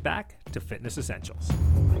 let's get back to Fitness Essentials.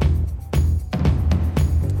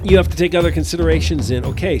 You have to take other considerations in.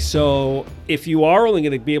 Okay, so if you are only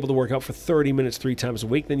going to be able to work out for 30 minutes 3 times a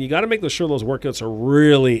week, then you got to make sure those workouts are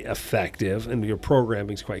really effective and your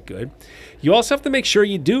programming is quite good. You also have to make sure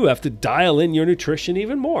you do have to dial in your nutrition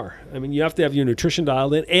even more. I mean, you have to have your nutrition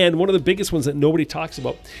dialed in. And one of the biggest ones that nobody talks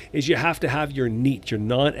about is you have to have your NEAT, your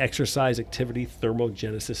non-exercise activity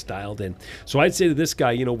thermogenesis, dialed in. So I'd say to this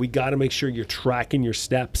guy, we got to make sure you're tracking your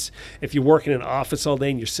steps. If you're working in an office all day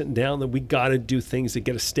and you're sitting down, then we got to do things that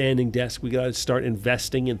get a standing desk. We got to start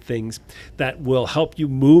investing in things that will help you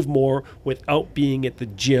move more without being at the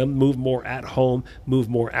gym, move more at home, move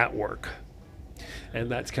more at work. And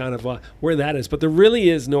that's kind of where that is. But there really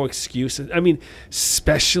is no excuse. I mean,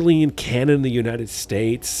 especially in Canada and the United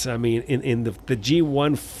States. I mean, in the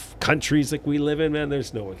G1 countries like we live in, man,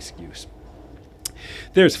 there's no excuse.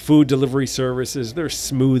 There's food delivery services, there's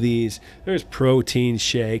smoothies, there's protein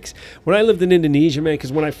shakes. When I lived in Indonesia, man,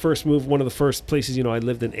 because when I first moved, one of the first places, I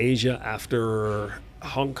lived in Asia after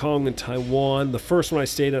Hong Kong and Taiwan. The first one I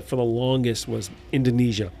stayed at for the longest was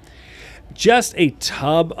Indonesia. Just a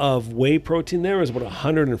tub of whey protein there was about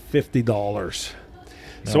 $150.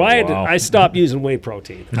 So I stopped using whey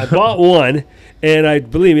protein. I bought one,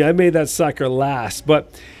 and believe me, I made that sucker last.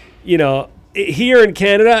 But, here in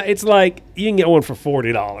Canada, it's like you can get one for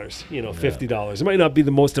 $40, $50. It might not be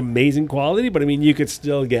the most amazing quality, but I mean, you could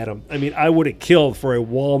still get them. I mean, I would have killed for a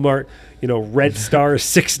Walmart, Red Star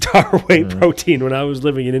 6-star whey protein when I was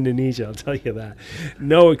living in Indonesia. I'll tell you that.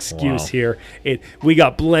 No excuse here. We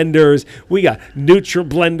got blenders. We got Nutra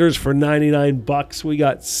blenders for $99. We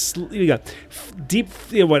got deep,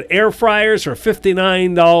 air fryers for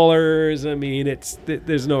 $59. I mean,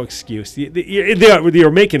 there's no excuse.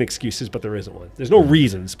 You're making excuses, but there isn't one. There's no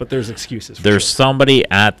reasons, but there's excuses. There's somebody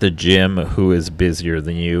at the gym who is busier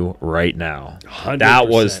than you right now. 100%. That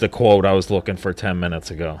was the quote I was looking for 10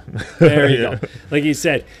 minutes ago. There you go. Like you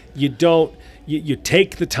said, you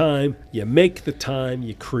take the time, you make the time,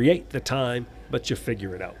 you create the time, but you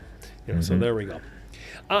figure it out. So there we go.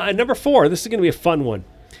 Number 4, this is going to be a fun one.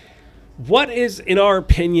 What is, in our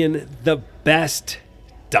opinion, the best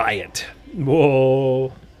diet?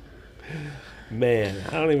 Whoa. Man,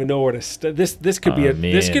 I don't even know where to start. This could be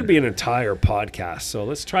this could be an entire podcast. So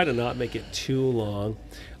let's try to not make it too long.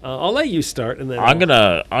 I'll let you start, and then I'm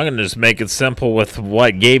gonna just make it simple with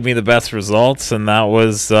what gave me the best results, and that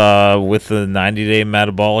was with the 90-day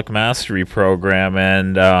metabolic mastery program.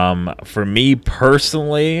 And for me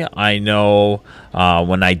personally, I know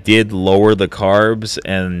when I did lower the carbs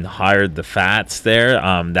and hired the fats there,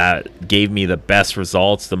 that gave me the best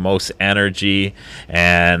results, the most energy,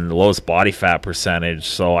 and the lowest body fat percentage.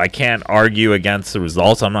 So I can't argue against the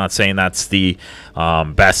results. I'm not saying that's the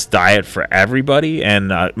best diet for everybody,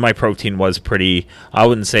 and my protein was pretty, I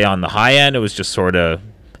wouldn't say on the high end, it was just sort of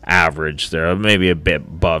average there, maybe a bit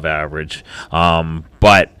above average,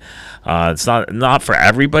 but it's not for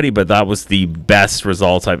everybody, but that was the best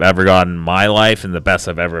results I've ever gotten in my life and the best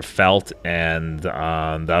I've ever felt, and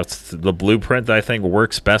that's the blueprint that I think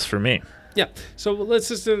works best for me. Yeah, so let's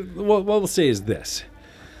just what we'll say is this: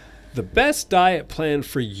 the best diet plan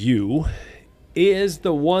for you is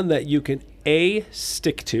the one that you can A,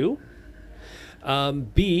 stick to,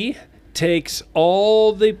 B, takes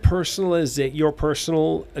all the your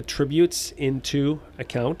personal attributes into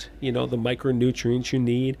account, the micronutrients you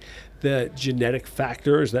need, the genetic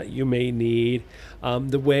factors that you may need,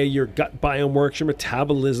 the way your gut biome works, your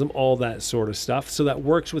metabolism, all that sort of stuff. So that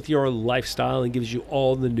works with your lifestyle and gives you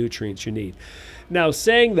all the nutrients you need. Now,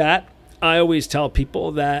 saying that, I always tell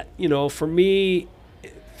people that, for me,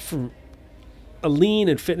 from a lean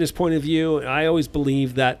and fitness point of view, I always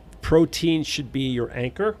believe that protein should be your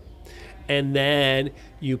anchor, and then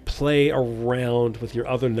you play around with your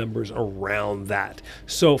other numbers around that.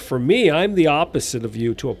 So for me, I'm the opposite of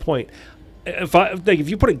you to a point. If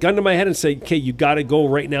you put a gun to my head and say, okay, you got to go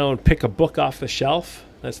right now and pick a book off the shelf,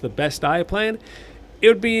 that's the best diet plan, it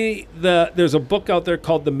would be there's a book out there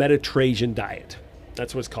called The Mediterranean Diet.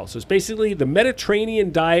 That's what it's called. So it's basically the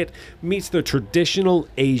Mediterranean diet meets the traditional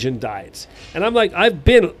Asian diets. And I'm like, I've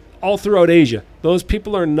been all throughout Asia. Those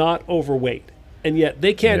people are not overweight. And yet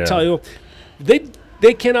they can't tell you.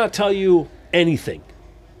 they cannot tell you anything.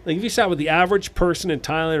 Like if you sat with the average person in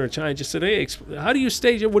Thailand or China, just said, "Hey, how do you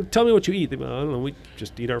stay? Tell me what you eat." They go, "I don't know. We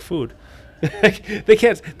just eat our food." They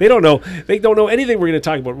can't. They don't know. They don't know anything we're going to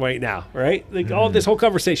talk about right now. Right? Like all this whole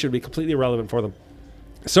conversation would be completely irrelevant for them.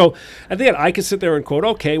 So at the end, I can sit there and quote,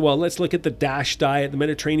 okay, well, let's look at the DASH diet. The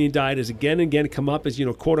Mediterranean diet is again and again come up as,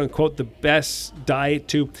 quote unquote, the best diet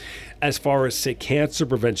to, as far as, say, cancer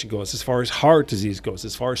prevention goes, as far as heart disease goes,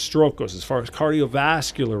 as far as stroke goes, as far as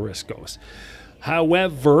cardiovascular risk goes.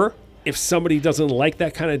 However, if somebody doesn't like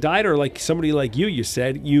that kind of diet, or like somebody like you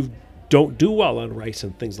said, you don't do well on rice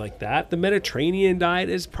and things like that, the Mediterranean diet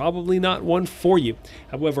is probably not one for you.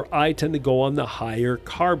 However, I tend to go on the higher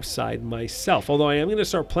carb side myself, although I am going to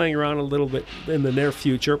start playing around a little bit in the near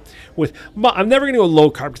future with, I'm never going to go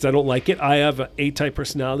low carb because I don't like it. I have an A-type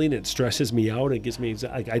personality and it stresses me out. It gives me,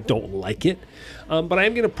 I don't like it. But I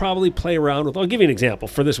am going to probably play around with, I'll give you an example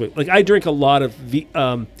for this week. Like I drink a lot of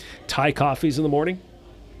Thai coffees in the morning.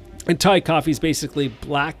 And Thai coffee is basically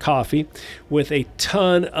black coffee with a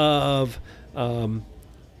ton of what's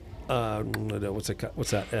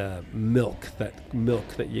that milk? That milk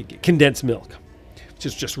that you get, condensed milk, which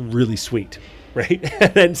is just really sweet, right?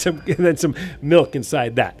 and then some milk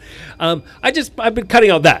inside that. I've been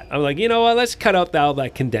cutting out that. I'm like, you know what? Let's cut out all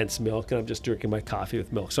that condensed milk, and I'm just drinking my coffee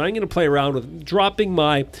with milk. So I'm going to play around with dropping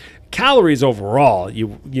my calories overall.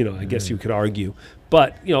 I guess you could argue.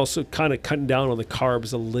 But, so kind of cutting down on the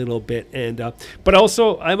carbs a little bit. And but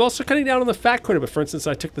also, I'm also cutting down on the fat quite a bit. For instance,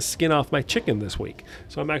 I took the skin off my chicken this week.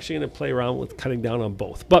 So I'm actually going to play around with cutting down on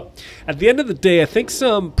both. But at the end of the day, I think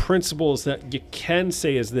some principles that you can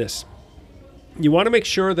say is this. You want to make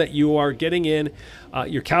sure that you are getting in,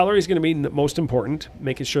 your calories going to be most important,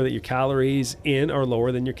 making sure that your calories in are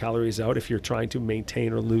lower than your calories out if you're trying to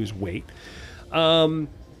maintain or lose weight.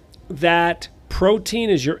 That protein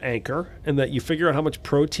is your anchor, and that you figure out how much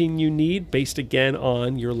protein you need based again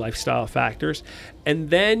on your lifestyle factors. And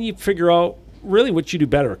then you figure out really what you do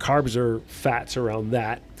better, carbs or fats around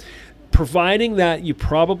that. Providing that you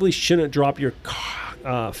probably shouldn't drop your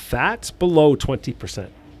fats below 20%.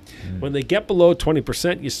 When they get below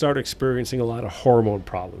 20%, you start experiencing a lot of hormone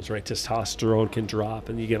problems, right? Testosterone can drop,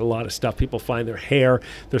 and you get a lot of stuff. People find their hair,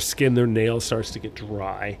 their skin, their nails starts to get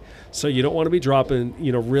dry. So you don't want to be dropping,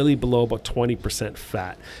 really below about 20%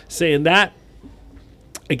 fat. Saying that,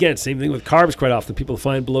 again, same thing with carbs quite often. People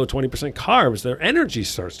find below 20% carbs, their energy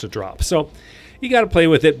starts to drop. So you got to play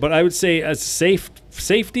with it. But I would say as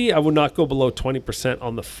safety, I would not go below 20%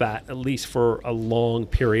 on the fat, at least for a long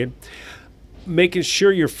period. Making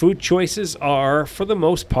sure your food choices are, for the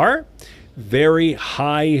most part, very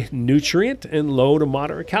high nutrient and low to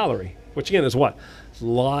moderate calorie, which again is what?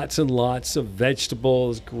 Lots and lots of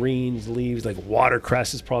vegetables, greens, leaves, like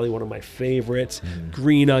watercress is probably one of my favorites.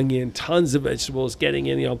 Green onion, tons of vegetables, getting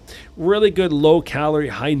in, really good low calorie,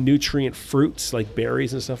 high nutrient fruits like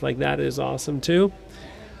berries and stuff like that is awesome too.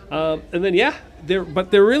 And then, there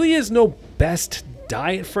really is no best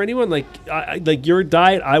diet for anyone. Like your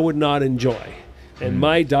diet, I would not enjoy, and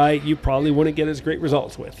my diet, you probably wouldn't get as great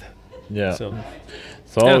results with. Yeah.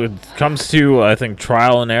 So it comes to, I think,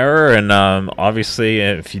 trial and error, and obviously,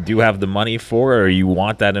 if you do have the money for it or you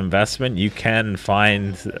want that investment, you can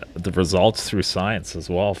find the results through science as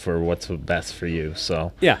well for what's best for you.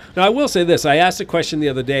 So yeah. Now I will say this: I asked a question the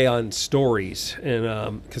other day on stories,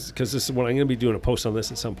 and because this is what I'm going to be doing a post on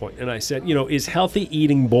this at some point, and I said, is healthy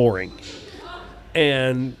eating boring?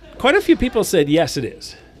 And quite a few people said, yes, it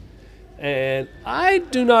is. And I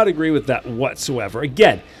do not agree with that whatsoever.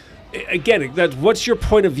 Again, what's your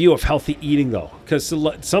point of view of healthy eating, though? Because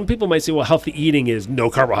some people might say, well, healthy eating is no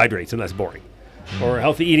carbohydrates, and that's boring. Or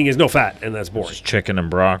healthy eating is no fat, and that's boring. Just chicken and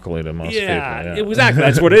broccoli to most people. Yeah, exactly.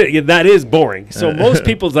 That's what it is. That is boring. So most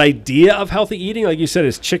people's idea of healthy eating, like you said,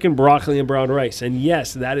 is chicken, broccoli, and brown rice. And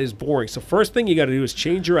yes, that is boring. So first thing you got to do is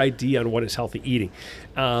change your idea on what is healthy eating.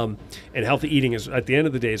 And healthy eating is, at the end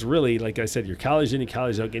of the day, is really, like I said, your calories in, your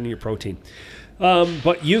calories out, getting your protein.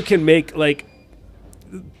 But you can make,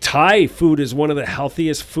 Thai food is one of the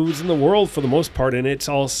healthiest foods in the world for the most part, and it's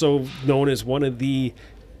also known as one of the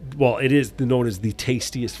it is known as the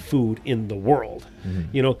tastiest food in the world.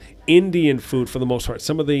 Indian food, for the most part,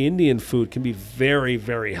 some of the Indian food can be very,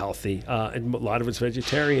 very healthy. And a lot of it's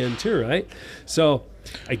vegetarian too, right? So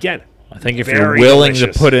again, I think if Very you're willing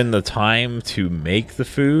delicious. to put in the time to make the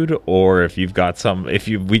food, or if you've got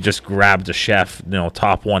we just grabbed a chef,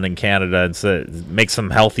 top one in Canada, and said, make some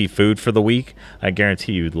healthy food for the week, I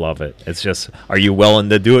guarantee you'd love it. It's just, are you willing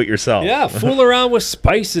to do it yourself? Yeah, fool around with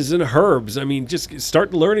spices and herbs. I mean, just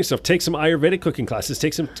start learning stuff. Take some Ayurvedic cooking classes.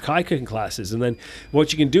 Take some Thai cooking classes, and then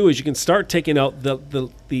what you can do is you can start taking out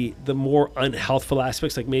the more unhealthful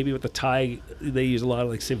aspects. Like maybe with the Thai, they use a lot of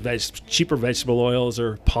like say cheaper vegetable oils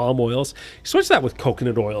or palm oils. Switch that with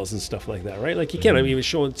coconut oils and stuff like that, right? Like you can. I'm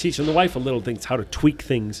even teaching the wife a little things, how to tweak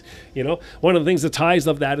things. One of the things the Thais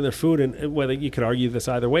love to add in their food, and whether you could argue this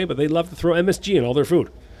either way, but they love to throw MSG in all their food.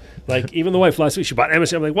 Like even the wife last week, she bought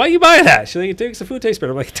MSG. I'm like, why are you buying that? She's like, it makes the food taste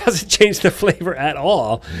better. I'm like, it doesn't change the flavor at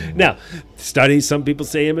all. Now, studies, some people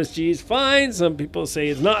say MSG is fine. Some people say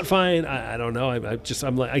it's not fine. I don't know.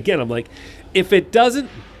 I'm like, if it doesn't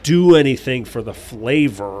do anything for the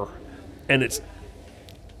flavor, and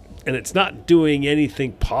it's not doing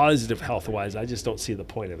anything positive health-wise, I just don't see the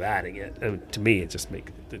point of adding it. And to me, it's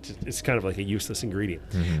kind of like a useless ingredient.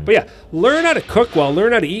 But yeah, learn how to cook well,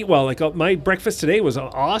 learn how to eat well. Like my breakfast today was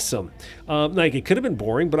awesome. Like it could have been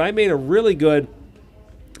boring, but I made a really good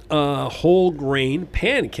whole grain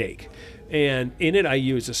pancake. And in it, I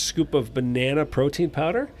used a scoop of banana protein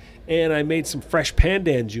powder. And I made some fresh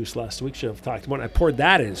pandan juice last week. Should have talked about it. I poured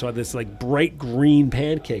that in. So I had this like bright green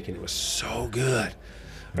pancake, and it was so good.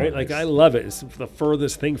 Right? Like, I love it. It's the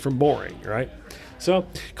furthest thing from boring, right? So,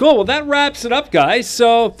 cool. Well, that wraps it up, guys.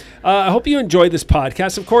 So, I hope you enjoyed this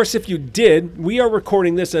podcast. Of course, if you did, we are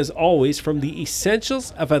recording this, as always, from the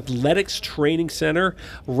Essentials of Athletics Training Center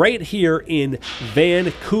right here in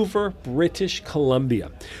Vancouver, British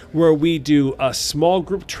Columbia, where we do small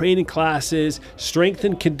group training classes, strength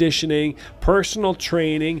and conditioning, personal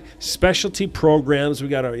training, specialty programs. We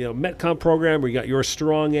got our Metcon program. We got your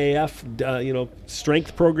Strong AF,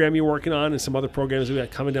 strength program you're working on, and some other programs we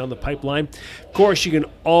got coming down the pipeline. Of course, you can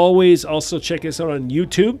always also check us out on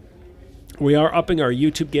YouTube. We are upping our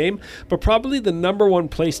YouTube game, but probably the number one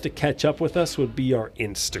place to catch up with us would be our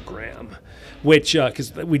Instagram, which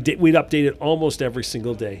because we'd update it almost every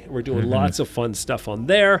single day. We're doing lots of fun stuff on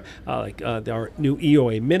there, like our new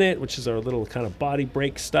EOA Minute, which is our little kind of body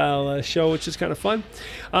break style show, which is kind of fun.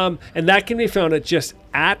 And that can be found at just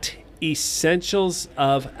at Essentials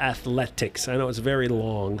of Athletics. I know it's very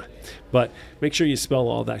long, but make sure you spell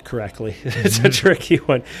all that correctly. It's a tricky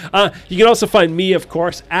one. You can also find me, of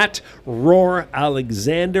course, at Roar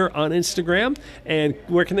Alexander on Instagram. And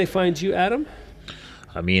where can they find you, Adam?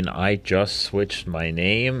 I mean, I just switched my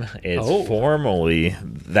name. It's formally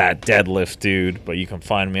That Deadlift Dude, but you can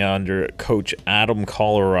find me under Coach Adam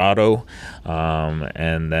Colorado.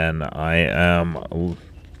 And then I am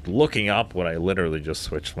looking up what I literally just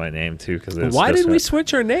switched my name to. Why did we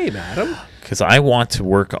switch our name, Adam? Because I want to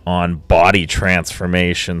work on body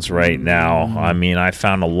transformations right now. I mean, I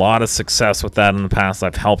found a lot of success with that in the past.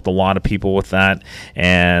 I've helped a lot of people with that.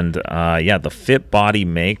 And the Fit Body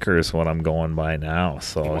Maker is what I'm going by now.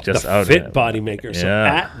 So just the out Fit Body Maker. Yeah. So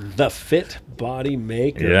at the Fit Body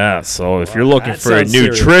Maker. Yeah. So if you're looking for a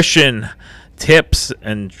nutrition tips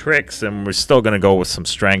and tricks, and we're still going to go with some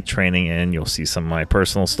strength training, and you'll see some of my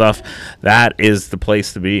personal stuff, that is the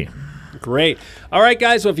place to be. Great. All right,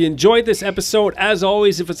 guys. Well, if you enjoyed this episode, as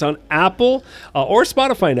always, if it's on Apple or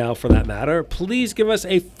Spotify now for that matter, please give us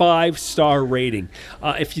a 5-star rating.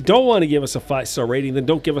 If you don't want to give us a 5-star rating, then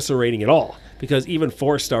don't give us a rating at all, because even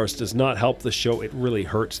 4 stars does not help the show. It really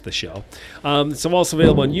hurts the show. It's also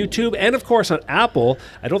available on YouTube and, of course, on Apple.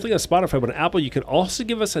 I don't think on Spotify, but on Apple, you can also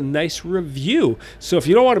give us a nice review. So if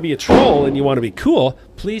you don't want to be a troll and you want to be cool,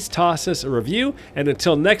 please toss us a review. And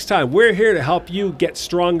until next time, we're here to help you get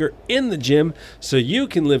stronger in the gym so you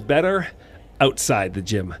can live better outside the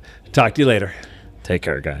gym. Talk to you later. Take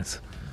care, guys.